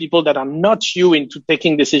to have people that are not you into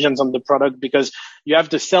taking decisions on the product, because you have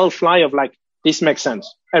the self-lie of like, this makes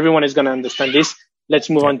sense. Everyone is going to understand this. Let's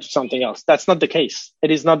move on to something else. That's not the case.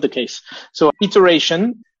 It is not the case. So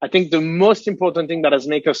iteration, I think the most important thing that has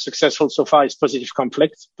made us successful so far is positive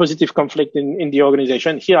conflict in the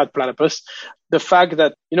organization here at Platypus. The fact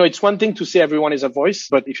that, it's one thing to say everyone is a voice,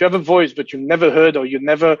 but if you have a voice, but you never heard or you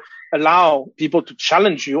never allow people to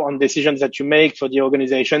challenge you on decisions that you make for the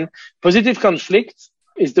organization, positive conflict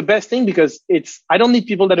is the best thing because I don't need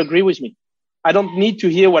people that agree with me. I don't need to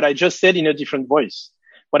hear what I just said in a different voice.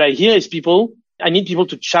 What I hear is I need people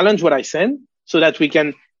to challenge what I said so that we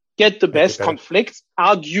can get the best conflict,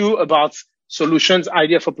 argue about solutions,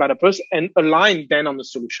 idea for Platypus, and align then on the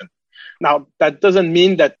solution. Now, that doesn't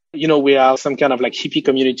mean that, we are some kind of like hippie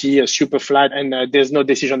community, a super flat, and there's no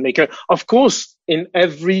decision maker. Of course,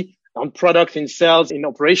 on product, in sales, in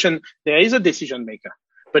operation, there is a decision maker.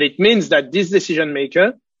 But it means that this decision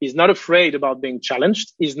maker is not afraid about being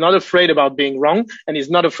challenged, is not afraid about being wrong, and is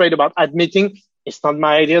not afraid about admitting it's not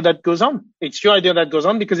my idea that goes on. It's your idea that goes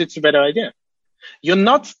on because it's a better idea. You're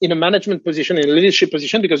not in a management position, in a leadership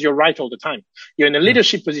position because you're right all the time. You're in a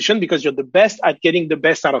leadership position because you're the best at getting the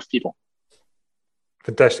best out of people.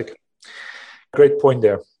 Fantastic. Great point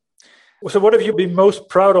there. So what have you been most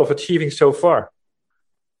proud of achieving so far?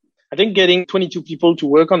 I think getting 22 people to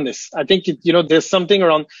work on this. I think, there's something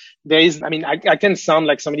around, I can sound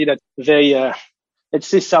like somebody that's very, let's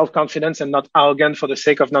say self-confidence and not arrogant for the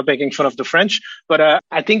sake of not making fun of the French. But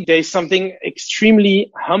I think there's something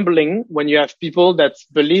extremely humbling when you have people that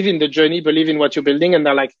believe in the journey, believe in what you're building, and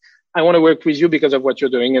they're like, I want to work with you because of what you're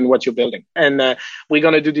doing and what you're building. And we're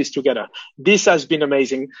going to do this together. This has been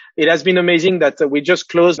amazing. It has been amazing that we just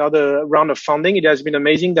closed another round of funding. It has been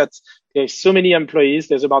amazing that there's so many employees.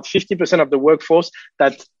 There's about 50% of the workforce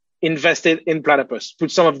that invested in Platypus, put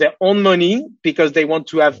some of their own money because they want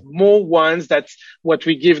to have more ones. That's what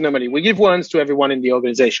we give normally. We give ones to everyone in the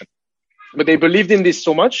organization, but they believed in this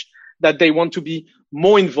so much that they want to be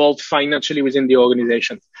more involved financially within the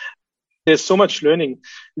organization. There's so much learning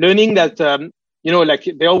that, like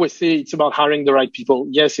they always say, it's about hiring the right people.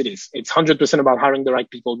 Yes, it is. It's 100% about hiring the right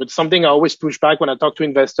people. But something I always push back when I talk to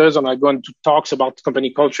investors and I go into talks about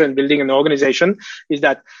company culture and building an organization is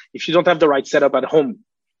that if you don't have the right setup at home,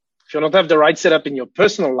 if you don't have the right setup in your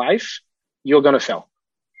personal life, you're going to fail.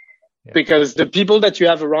 Yeah. Because the people that you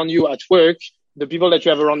have around you at work, the people that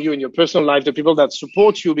you have around you in your personal life, the people that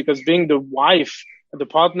support you, because being the wife, the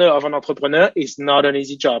partner of an entrepreneur is not an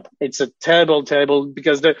easy job. It's a terrible,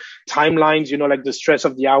 because the timelines, like the stress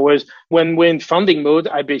of the hours. When we're in funding mode,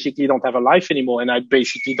 I basically don't have a life anymore and I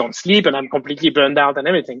basically don't sleep and I'm completely burned out and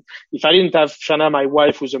everything. If I didn't have Shana, my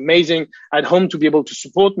wife, who's amazing at home to be able to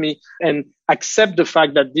support me and accept the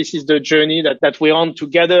fact that this is the journey that we're on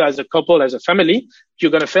together as a couple, as a family,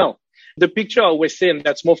 you're going to fail. The picture I always say, and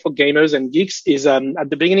that's more for gamers and geeks, is at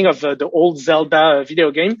the beginning of the old Zelda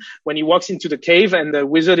video game, when he walks into the cave and the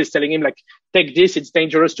wizard is telling him, like, take this, it's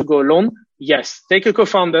dangerous to go alone. Yes, take a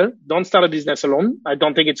co-founder. Don't start a business alone. I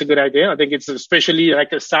don't think it's a good idea. I think it's especially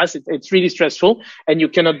like a SaaS. It's really stressful and you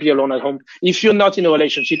cannot be alone at home. If you're not in a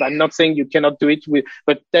relationship, I'm not saying you cannot do it,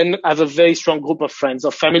 but then have a very strong group of friends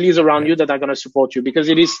or families around you that are going to support you, because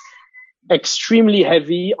it is extremely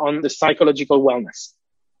heavy on the psychological wellness.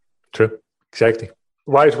 True. Exactly.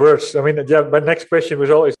 Wise words. My next question was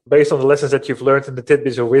always based on the lessons that you've learned and the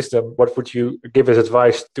tidbits of wisdom. What would you give as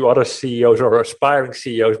advice to other CEOs or aspiring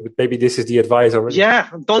CEOs? But maybe this is the advice already. Yeah,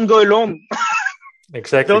 don't go alone.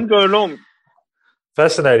 Exactly. Don't go alone.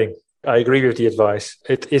 Fascinating. I agree with the advice.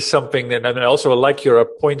 It is something, and I also like your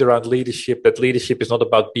point around leadership, that leadership is not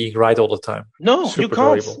about being right all the time. No, you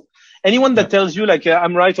can't. Valuable. Anyone that tells you like,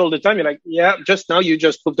 I'm right all the time, you're like, yeah, just now you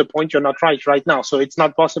just proved the point you're not right now. So it's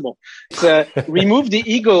not possible. Remove the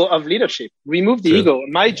ego of leadership. Remove the ego.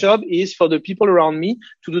 My job is for the people around me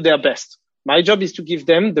to do their best. My job is to give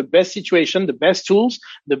them the best situation, the best tools,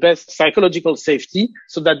 the best psychological safety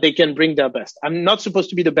so that they can bring their best. I'm not supposed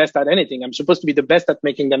to be the best at anything. I'm supposed to be the best at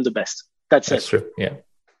making them the best. That's it. True. Yeah.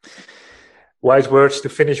 Wise words to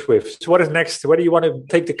finish with. So what is next? Where do you want to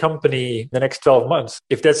take the company the next 12 months?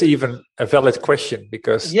 If that's even a valid question,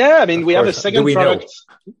 because... Yeah, we have a second product.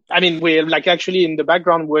 We're like actually in the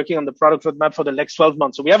background working on the product roadmap for the next 12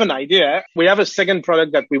 months. So we have an idea. We have a second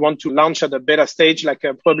product that we want to launch at a beta stage, like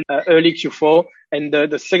probably early Q4. And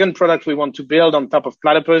the second product we want to build on top of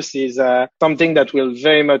Platypus is something that will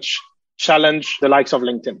very much challenge the likes of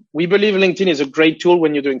LinkedIn. We believe LinkedIn is a great tool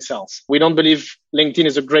when you're doing sales. We don't believe LinkedIn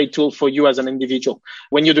is a great tool for you as an individual.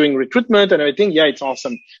 When you're doing recruitment and everything, yeah, it's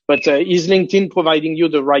awesome. But is LinkedIn providing you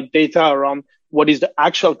the right data around what is the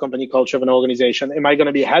actual company culture of an organization? Am I going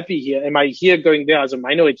to be happy here? Am I here going there as a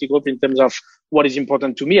minority group in terms of what is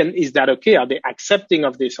important to me? And is that okay? Are they accepting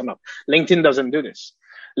of this or not? LinkedIn doesn't do this.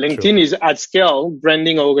 LinkedIn is at scale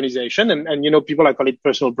branding organization. And people, I call it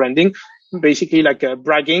personal branding, basically like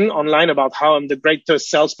bragging online about how I'm the greatest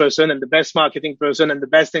salesperson and the best marketing person and the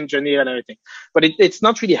best engineer and everything. But it's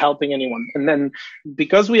not really helping anyone. And then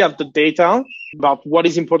because we have the data about what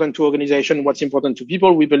is important to organization, what's important to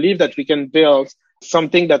people, we believe that we can build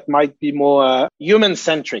something that might be more human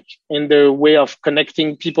centric in the way of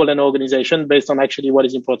connecting people and organization based on actually what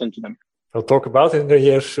is important to them. We'll talk about it in a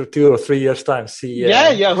year's or 2 or 3 years time. See,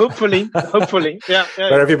 hopefully. Yeah.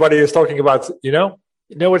 Where everybody is talking about,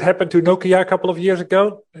 what happened to Nokia a couple of years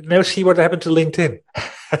ago? Now see what happened to LinkedIn.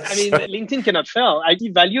 LinkedIn cannot fail. I see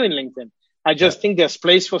value in LinkedIn. I just think there's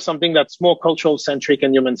place for something that's more cultural centric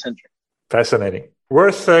and human centric. Fascinating.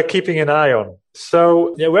 Worth keeping an eye on.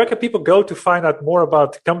 So where can people go to find out more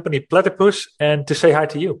about the company Platypus and to say hi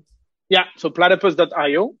to you? Yeah, so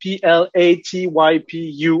platypus.io,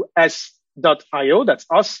 platypus.io, that's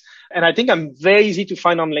us. And I think I'm very easy to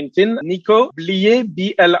find on LinkedIn. Nico Blier,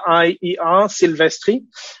 Blier Silvestri,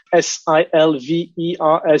 Silversti.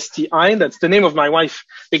 That's the name of my wife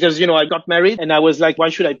because, I got married and I was like, why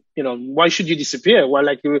should you disappear? Well,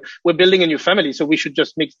 we're building a new family, so we should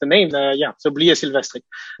just mix the name. So Blier Silvestri.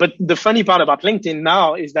 But the funny part about LinkedIn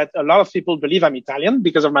now is that a lot of people believe I'm Italian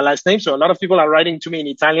because of my last name. So a lot of people are writing to me in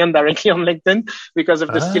Italian directly on LinkedIn because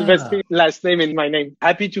of the Silvestri last name in my name.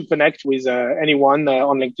 Happy to connect with anyone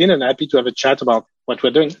on LinkedIn and happy to have a chat about what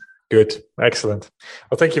we're doing. Good. Excellent.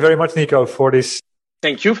 Well, thank you very much, Nico, for this.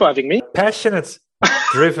 Thank you for having me. Passionate,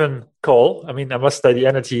 driven call. I must say the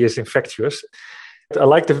energy is infectious. I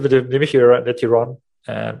like the mission that you're on,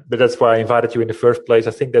 but that's why I invited you in the first place.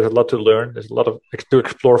 I think there's a lot to learn. There's a lot to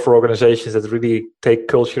explore for organizations that really take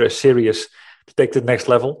culture as serious to take to the next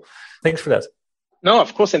level. Thanks for that. No,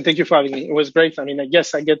 of course, and thank you for having me. It was great. I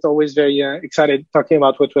guess I get always very excited talking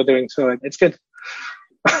about what we're doing, so it's good.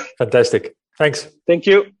 Fantastic. Thanks. Thank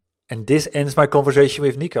you. And this ends my conversation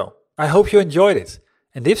with Nico. I hope you enjoyed it.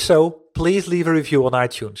 And if so, please leave a review on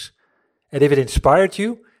iTunes. And if it inspired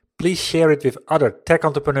you, please share it with other tech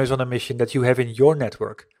entrepreneurs on a mission that you have in your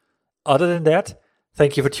network. Other than that,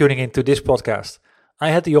 thank you for tuning into this podcast. I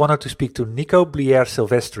had the honor to speak to Nico Blier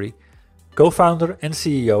Silvestri, co-founder and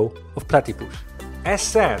CEO of Platypus. As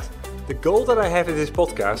said, the goal that I have in this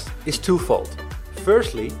podcast is twofold.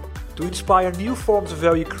 Firstly, to inspire new forms of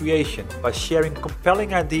value creation by sharing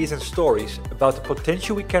compelling ideas and stories about the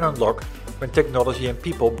potential we can unlock when technology and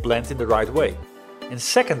people blend in the right way. And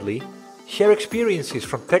secondly, share experiences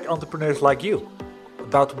from tech entrepreneurs like you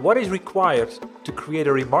about what is required to create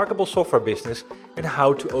a remarkable software business and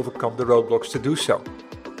how to overcome the roadblocks to do so.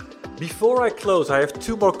 Before I close, I have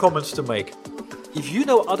 2 more comments to make. If you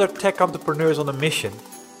know other tech entrepreneurs on a mission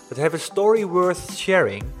that have a story worth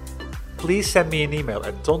sharing, please send me an email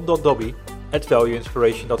at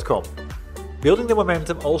ton.dobby@valueinspiration.com. Building the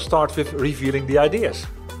momentum all starts with revealing the ideas.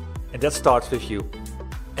 And that starts with you.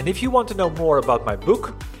 And if you want to know more about my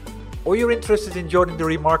book, or you're interested in joining the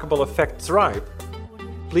Remarkable Effect tribe,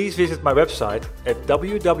 please visit my website at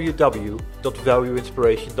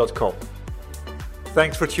www.valueinspiration.com.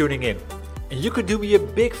 Thanks for tuning in. And you could do me a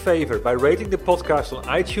big favor by rating the podcast on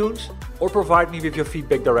iTunes or provide me with your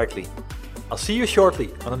feedback directly. I'll see you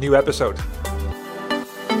shortly on a new episode.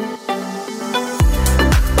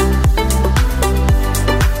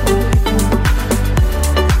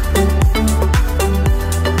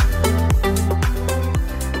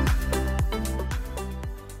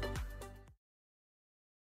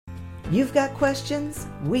 You've got questions,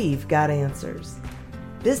 we've got answers.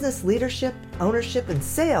 Business leadership, ownership, and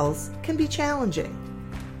sales can be challenging.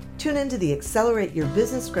 Tune into the Accelerate Your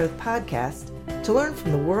Business Growth podcast to learn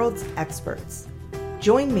from the world's experts.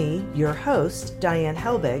 Join me, your host, Diane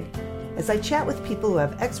Helbig, as I chat with people who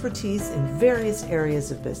have expertise in various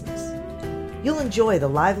areas of business. You'll enjoy the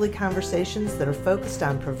lively conversations that are focused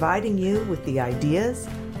on providing you with the ideas,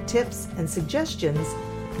 tips, and suggestions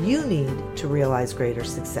you need to realize greater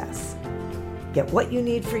success. Get what you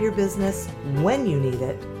need for your business when you need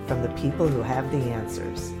it from the people who have the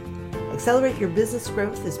answers. Accelerate Your Business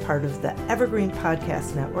Growth is part of the Evergreen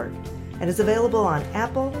Podcast Network and is available on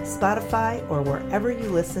Apple, Spotify, or wherever you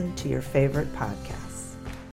listen to your favorite podcast.